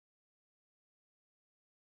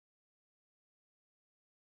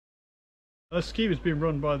The scheme is being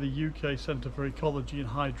run by the UK Centre for Ecology and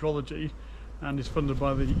Hydrology and is funded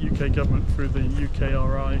by the UK government through the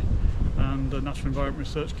UKRI and the National Environment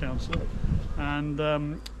Research Council,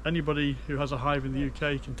 and anybody who has a hive in the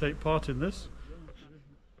UK can take part in this.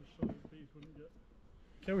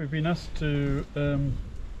 Okay, we've been asked to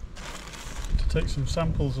take some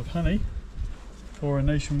samples of honey for a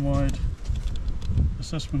nationwide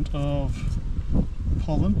assessment of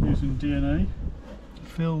pollen using DNA.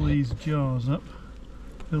 Fill these jars up,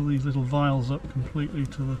 fill these little vials up completely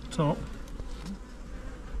to the top.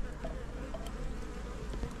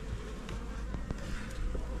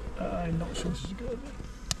 I'm not sure this is a good idea.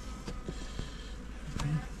 Okay.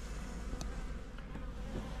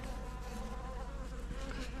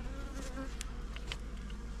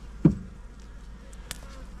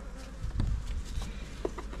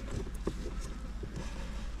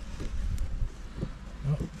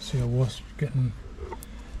 Oh, see a wasp getting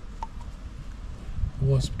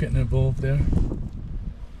involved there.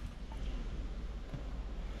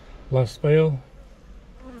 Last vial.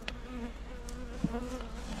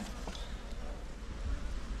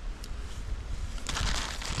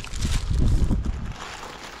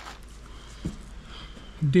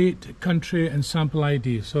 Date, country and sample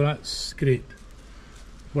ID, so that's great.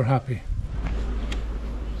 We're happy.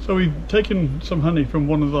 So we've taken some honey from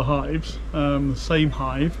one of the hives, the same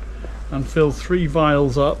hive, and filled 3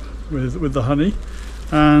 vials up with the honey.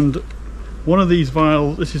 And one of these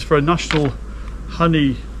vials, this is for a national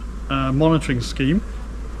honey monitoring scheme,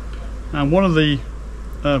 and one of the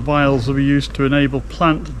vials will be used to enable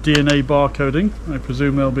plant DNA barcoding. I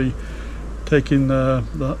presume they'll be taking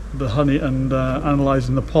the honey and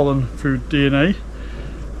analysing the pollen through DNA.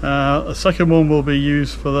 A second one will be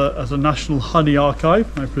used as a national honey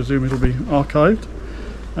archive. I presume it'll be archived.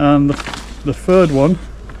 And the third one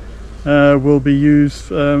will be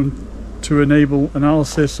used to enable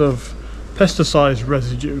analysis of pesticide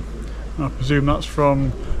residue. I presume that's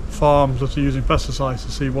from farms that are using pesticides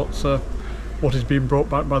to see what is being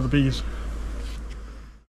brought back by the bees.